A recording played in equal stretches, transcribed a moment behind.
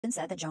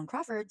even said that Joan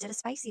Crawford did a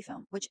spicy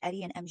film, which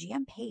Eddie and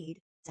MGM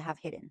paid to have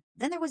hidden.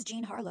 Then there was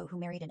Gene Harlow, who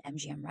married an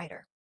MGM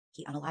writer.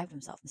 He unalived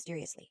himself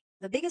mysteriously.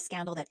 The biggest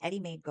scandal that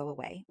Eddie made go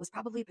away was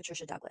probably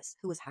Patricia Douglas,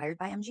 who was hired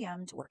by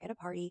MGM to work at a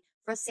party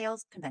for a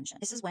sales convention.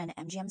 This is when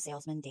MGM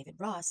salesman David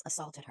Ross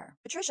assaulted her.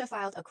 Patricia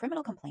filed a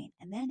criminal complaint,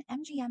 and then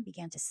MGM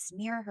began to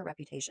smear her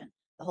reputation.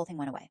 The whole thing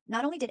went away.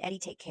 Not only did Eddie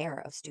take care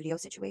of studio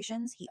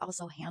situations, he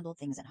also handled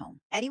things at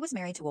home. Eddie was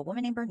married to a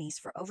woman named Bernice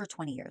for over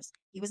 20 years.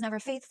 He was never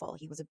faithful,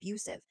 he was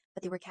abusive,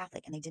 but they were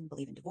Catholic and they didn't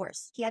believe in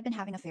divorce. He had been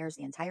having affairs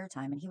the entire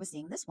time, and he was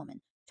seeing this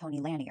woman, Toni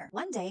Lanier.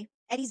 One day,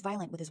 Eddie's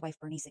violent with his wife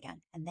Bernice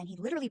again, and then he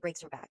literally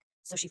breaks her back.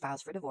 So she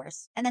files for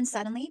divorce. And then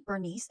suddenly,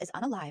 Bernice is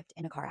unalived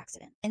in a car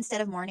accident.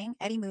 Instead of mourning,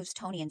 Eddie moves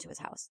Toni into his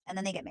house, and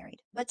then they get married.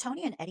 But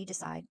Toni and Eddie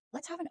decide,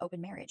 let's have an open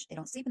marriage. They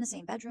don't sleep in the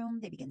same bedroom.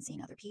 They begin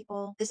seeing other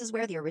people. This is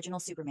where the original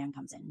Superman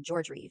comes in,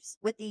 George Reeves.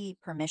 With the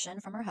permission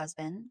from her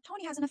husband,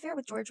 Toni has an affair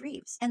with George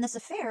Reeves. And this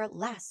affair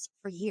lasts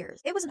for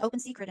years. It was an open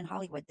secret in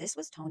Hollywood. This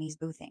was Toni's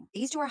boo thing.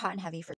 These two are hot and heavy for